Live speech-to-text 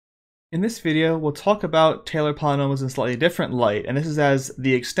In this video, we'll talk about Taylor polynomials in a slightly different light, and this is as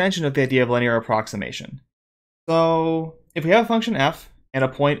the extension of the idea of linear approximation. So, if we have a function f and a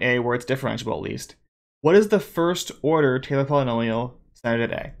point a where it's differentiable at least, what is the first order Taylor polynomial centered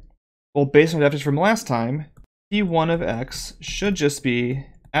at a? Well, based on our definition from last time, p1 of x should just be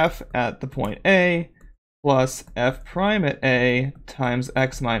f at the point a plus f prime at a times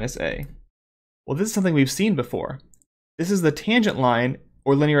x minus a. Well, this is something we've seen before. This is the tangent line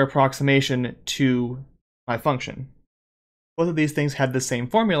or linear approximation to my function. Both of these things had the same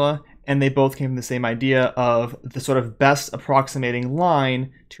formula, and they both came from the same idea of the sort of best approximating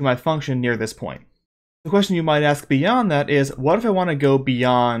line to my function near this point. The question you might ask beyond that is, what if I want to go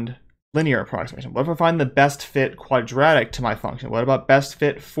beyond linear approximation? What if I find the best fit quadratic to my function? What about best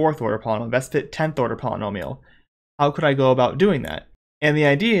fit fourth order polynomial, best fit 10th order polynomial? How could I go about doing that? And the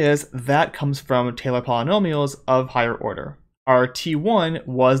idea is that comes from Taylor polynomials of higher order. Our T1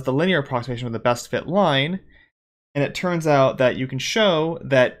 was the linear approximation of the best fit line, and it turns out that you can show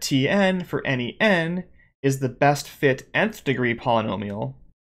that Tn for any n is the best fit nth degree polynomial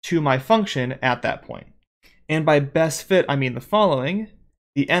to my function at that point. And by best fit, I mean the following.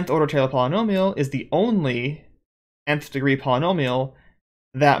 The nth order Taylor polynomial is the only nth degree polynomial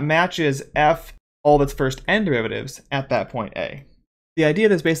that matches f all of its first n derivatives at that point a. The idea of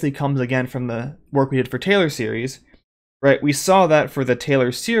this basically comes again from the work we did for Taylor series. Right, we saw that for the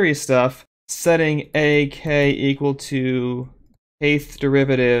Taylor series stuff, setting ak equal to kth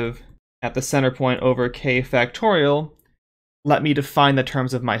derivative at the center point over k factorial let me define the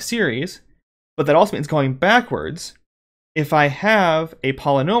terms of my series, but that also means going backwards. If I have a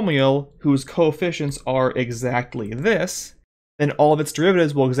polynomial whose coefficients are exactly this, then all of its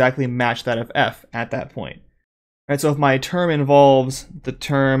derivatives will exactly match that of f at that point. Right, so if my term involves the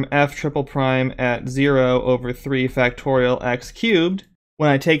term f triple prime at 0 over 3 factorial x cubed, when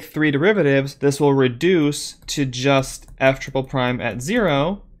I take three derivatives, this will reduce to just f triple prime at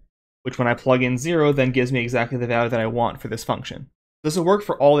 0, which when I plug in 0 then gives me exactly the value that I want for this function. This will work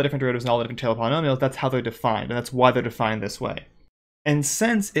for all the different derivatives and all the different Taylor polynomials. That's how they're defined, and that's why they're defined this way. And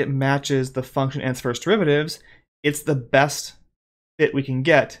since it matches the function and its first derivatives, it's the best fit we can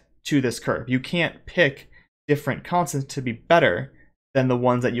get to this curve. You can't pick different constants to be better than the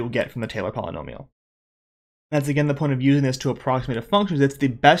ones that you'll get from the Taylor polynomial. That's again the point of using this to approximate a function. It's the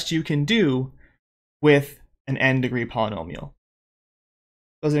best you can do with an n degree polynomial.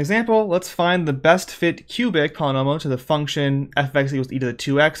 So as an example, let's find the best fit cubic polynomial to the function f of x equals e to the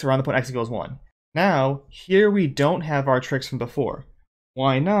 2x around the point x equals 1. Now, here we don't have our tricks from before.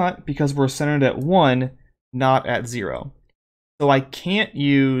 Why not? Because we're centered at 1, not at 0. So I can't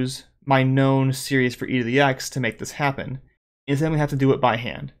use my known series for e to the x to make this happen. Instead, we have to do it by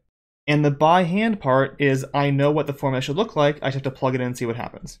hand. And the by hand part is I know what the formula should look like. I just have to plug it in and see what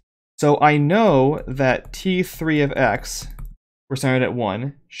happens. So I know that t3 of x, we're centered at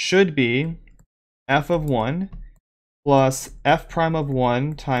 1, should be f of 1 plus f prime of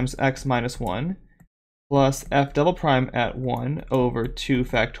 1 times x minus 1 plus f double prime at 1 over 2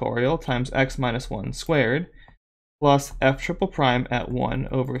 factorial times x minus 1 squared plus f triple prime at 1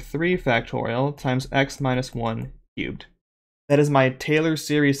 over 3 factorial times x minus 1 cubed. That is my Taylor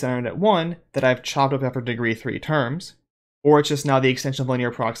series centered at 1 that I've chopped up after degree 3 terms, or it's just now the extension of linear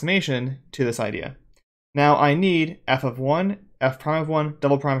approximation to this idea. Now I need f of 1, f prime of 1,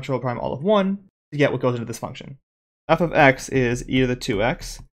 double prime, triple prime, all of 1 to get what goes into this function. F of x is e to the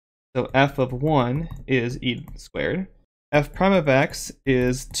 2x, so f of 1 is e squared. F prime of x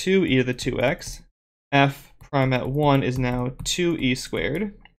is 2e to the 2x. F prime at 1 is now 2e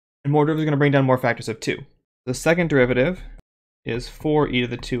squared. And more derivatives are going to bring down more factors of 2. The second derivative is 4e to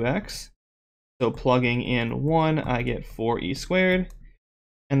the 2x. So plugging in 1, I get 4e squared.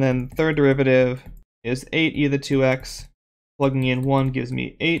 And then third derivative is 8e to the 2x. Plugging in 1 gives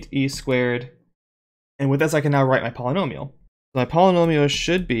me 8e squared. And with this, I can now write my polynomial. So my polynomial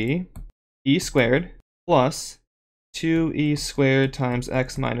should be e squared plus 2e squared times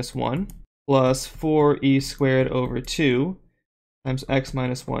x minus 1 plus 4e squared over 2 times x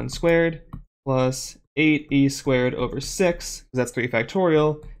minus 1 squared plus 8e squared over 6, because that's 3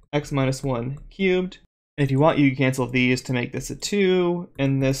 factorial, x minus 1 cubed. And if you want, you can cancel these to make this a 2,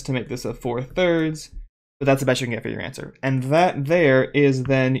 and this to make this a 4/3, but that's the best you can get for your answer. And that there is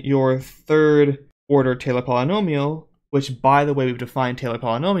then your third order Taylor polynomial, which, by the way, we've defined Taylor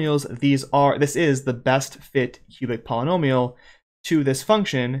polynomials. This is the best fit cubic polynomial to this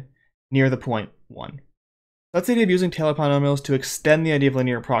function near the point 1. That's the idea of using Taylor polynomials to extend the idea of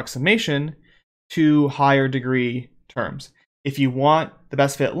linear approximation to higher degree terms. If you want the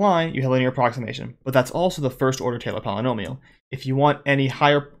best fit line, you have linear approximation, but that's also the first order Taylor polynomial. If you want any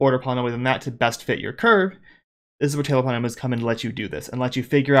higher order polynomial than that to best fit your curve, this is where Taylor polynomials come in to let you do this and let you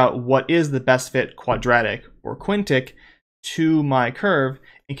figure out what is the best fit quadratic or quintic to my curve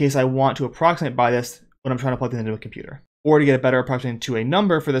in case I want to approximate by this when I'm trying to plug this into a computer, or to get a better approximation to a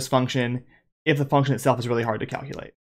number for this function if the function itself is really hard to calculate.